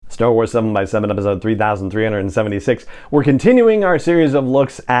Star Wars 7x7, episode 3376. We're continuing our series of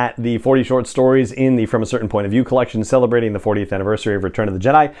looks at the 40 short stories in the From a Certain Point of View collection, celebrating the 40th anniversary of Return of the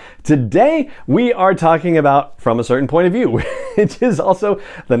Jedi. Today, we are talking about From a Certain Point of View, which is also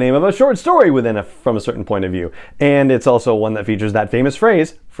the name of a short story within a From a Certain Point of View. And it's also one that features that famous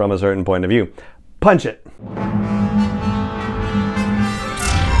phrase, from a certain point of view. Punch it.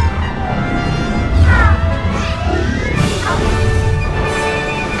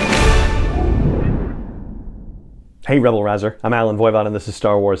 Hey Rebel Rouser, I'm Alan Voivod and this is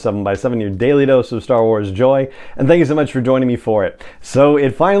Star Wars 7x7, your daily dose of Star Wars joy, and thank you so much for joining me for it. So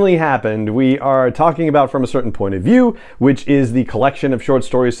it finally happened. We are talking about From a Certain Point of View, which is the collection of short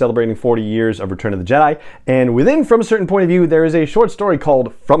stories celebrating 40 years of Return of the Jedi, and within From a Certain Point of View there is a short story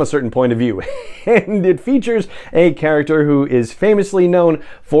called From a Certain Point of View, and it features a character who is famously known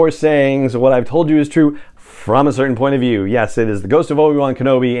for saying, so what I've told you is true, from a certain point of view. Yes, it is the ghost of Obi-Wan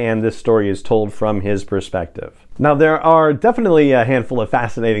Kenobi, and this story is told from his perspective. Now, there are definitely a handful of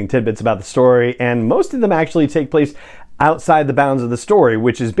fascinating tidbits about the story, and most of them actually take place outside the bounds of the story,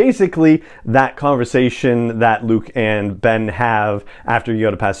 which is basically that conversation that Luke and Ben have after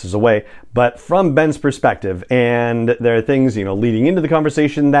Yoda passes away, but from Ben's perspective. And there are things, leading into the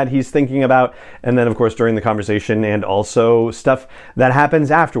conversation that he's thinking about, and then of course during the conversation, and also stuff that happens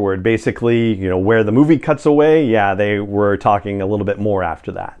afterward. Basically, where the movie cuts away, yeah, they were talking a little bit more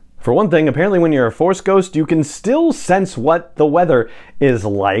after that. For one thing, apparently when you're a Force ghost, you can still sense what the weather is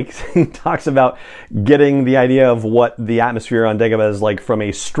like. He talks about getting the idea of what the atmosphere on Dagobah is like from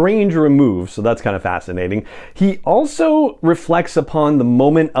a strange remove, so that's kind of fascinating. He also reflects upon the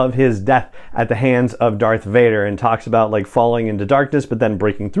moment of his death at the hands of Darth Vader and talks about falling into darkness, but then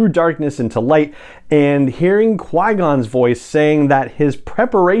breaking through darkness into light, and hearing Qui-Gon's voice saying that his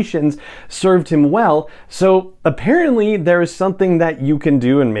preparations served him well. So apparently there is something that you can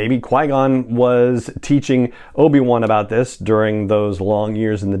do, and maybe Qui-Gon was teaching Obi-Wan about this during those long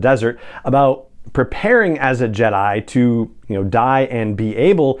years in the desert, about preparing as a Jedi to, die and be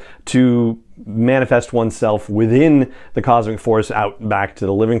able to manifest oneself within the cosmic force out back to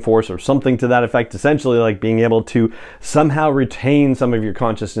the living force, or something to that effect. Essentially like being able to somehow retain some of your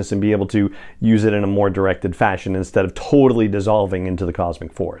consciousness and be able to use it in a more directed fashion instead of totally dissolving into the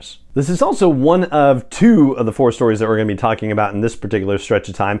cosmic force. This is also one of two of the four stories that we're going to be talking about in this particular stretch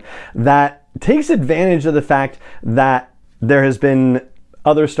of time that takes advantage of the fact that there has been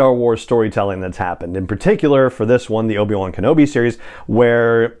other Star Wars storytelling that's happened. In particular, for this one, the Obi-Wan Kenobi series,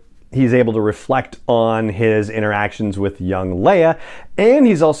 where he's able to reflect on his interactions with young Leia, and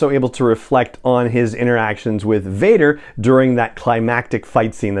he's also able to reflect on his interactions with Vader during that climactic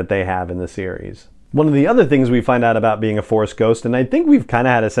fight scene that they have in the series. One of the other things we find out about being a Force ghost, and I think we've kind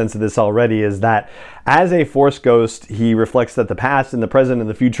of had a sense of this already, is that as a Force ghost, he reflects that the past and the present and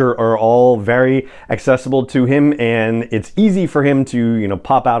the future are all very accessible to him, and it's easy for him to,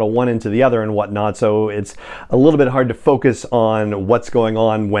 pop out of one into the other and whatnot, so it's a little bit hard to focus on what's going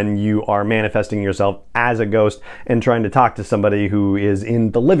on when you are manifesting yourself as a ghost and trying to talk to somebody who is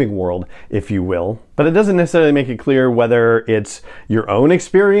in the living world, if you will. But it doesn't necessarily make it clear whether it's your own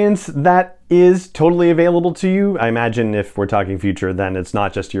experience that is totally available to you. I imagine if we're talking future, then it's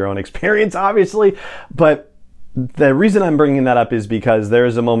not just your own experience, obviously. But the reason I'm bringing that up is because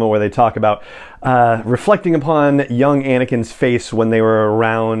there's a moment where they talk about reflecting upon young Anakin's face when they were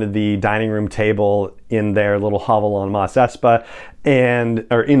around the dining room table in their little hovel on Mos Espa,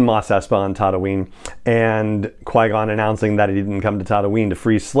 or in Mos Espa on Tatooine, and Qui-Gon announcing that he didn't come to Tatooine to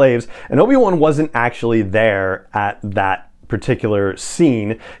free slaves, and Obi-Wan wasn't actually there at that particular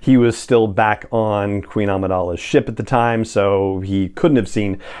scene. He was still back on Queen Amidala's ship at the time, so he couldn't have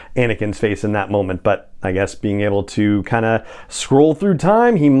seen Anakin's face in that moment, but I guess being able to kind of scroll through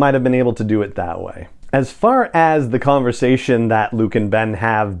time, he might have been able to do it that way. As far as the conversation that Luke and Ben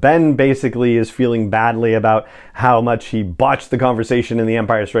have, Ben basically is feeling badly about how much he botched the conversation in The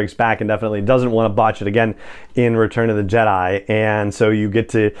Empire Strikes Back and definitely doesn't want to botch it again in Return of the Jedi, and so you get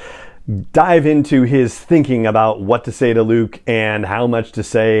to dive into his thinking about what to say to Luke and how much to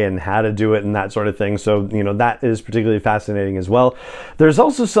say and how to do it and that sort of thing. So, that is particularly fascinating as well. There's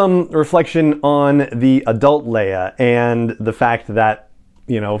also some reflection on the adult Leia and the fact that,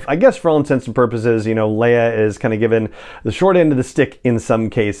 I guess for all intents and purposes, Leia is kind of given the short end of the stick in some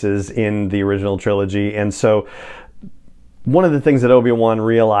cases in the original trilogy. And so one of the things that Obi-Wan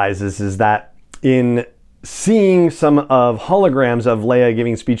realizes is that in seeing some of holograms of Leia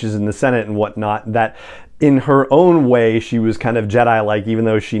giving speeches in the Senate and whatnot, that in her own way, she was kind of Jedi-like, even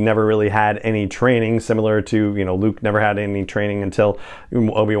though she never really had any training, similar to, Luke never had any training until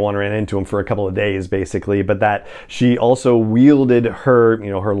Obi-Wan ran into him for a couple of days, basically. But that she also wielded her,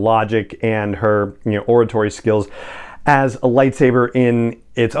 her logic and her, oratory skills as a lightsaber in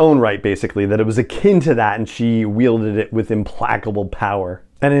its own right, basically, that it was akin to that, and she wielded it with implacable power.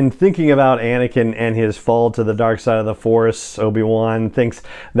 And in thinking about Anakin and his fall to the dark side of the Force, Obi-Wan thinks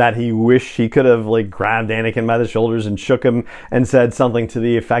that he wished he could have grabbed Anakin by the shoulders and shook him and said something to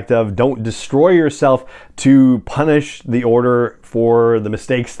the effect of, "Don't destroy yourself to punish the Order for the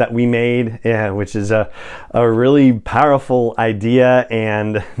mistakes that we made," which is a really powerful idea.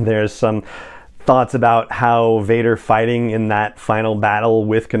 And there's some thoughts about how Vader fighting in that final battle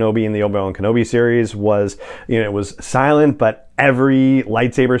with Kenobi in the Obi-Wan Kenobi series was, it was silent, but every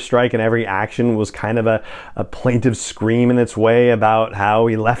lightsaber strike and every action was kind of a plaintive scream in its way about how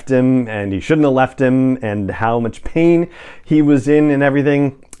he left him and he shouldn't have left him and how much pain he was in and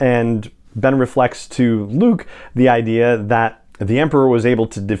everything. And Ben reflects to Luke the idea that the Emperor was able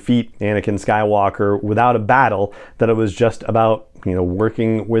to defeat Anakin Skywalker without a battle, that it was just about,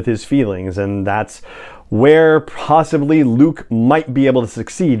 working with his feelings. And that's where possibly Luke might be able to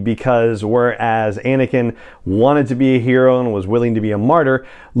succeed, because whereas Anakin wanted to be a hero and was willing to be a martyr,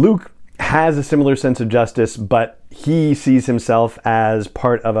 Luke has a similar sense of justice, but he sees himself as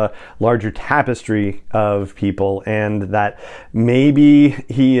part of a larger tapestry of people, and that maybe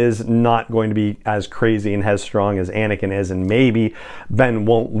he is not going to be as crazy and headstrong as Anakin is, and maybe Ben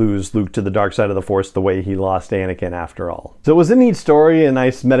won't lose Luke to the dark side of the Force the way he lost Anakin after all. So it was a neat story, a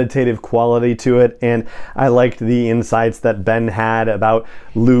nice meditative quality to it, and I liked the insights that Ben had about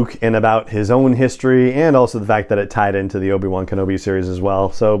Luke and about his own history, and also the fact that it tied into the Obi-Wan Kenobi series as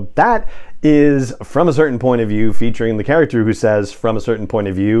well. So that is From a Certain Point of View, featuring the character who says "from a certain point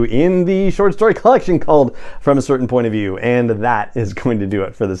of view" in the short story collection called From a Certain Point of View. And that is going to do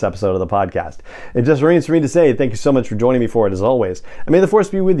it for this episode of the podcast. It just remains for me to say thank you so much for joining me for it, as always. And may the Force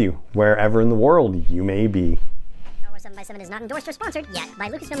be with you wherever in the world you may be. 7x7 is not endorsed or sponsored yet by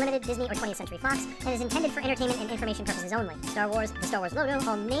Lucasfilm Limited, Disney, or 20th Century Fox, and is intended for entertainment and information purposes only. Star Wars, the Star Wars logo,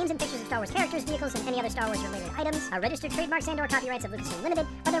 all names and pictures of Star Wars characters, vehicles, and any other Star Wars related items are registered trademarks and/or copyrights of Lucasfilm Limited,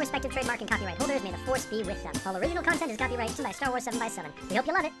 or their respective trademark and copyright holders. May the Force be with them. All original content is copyright by Star Wars 7x7. We hope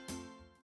you love it.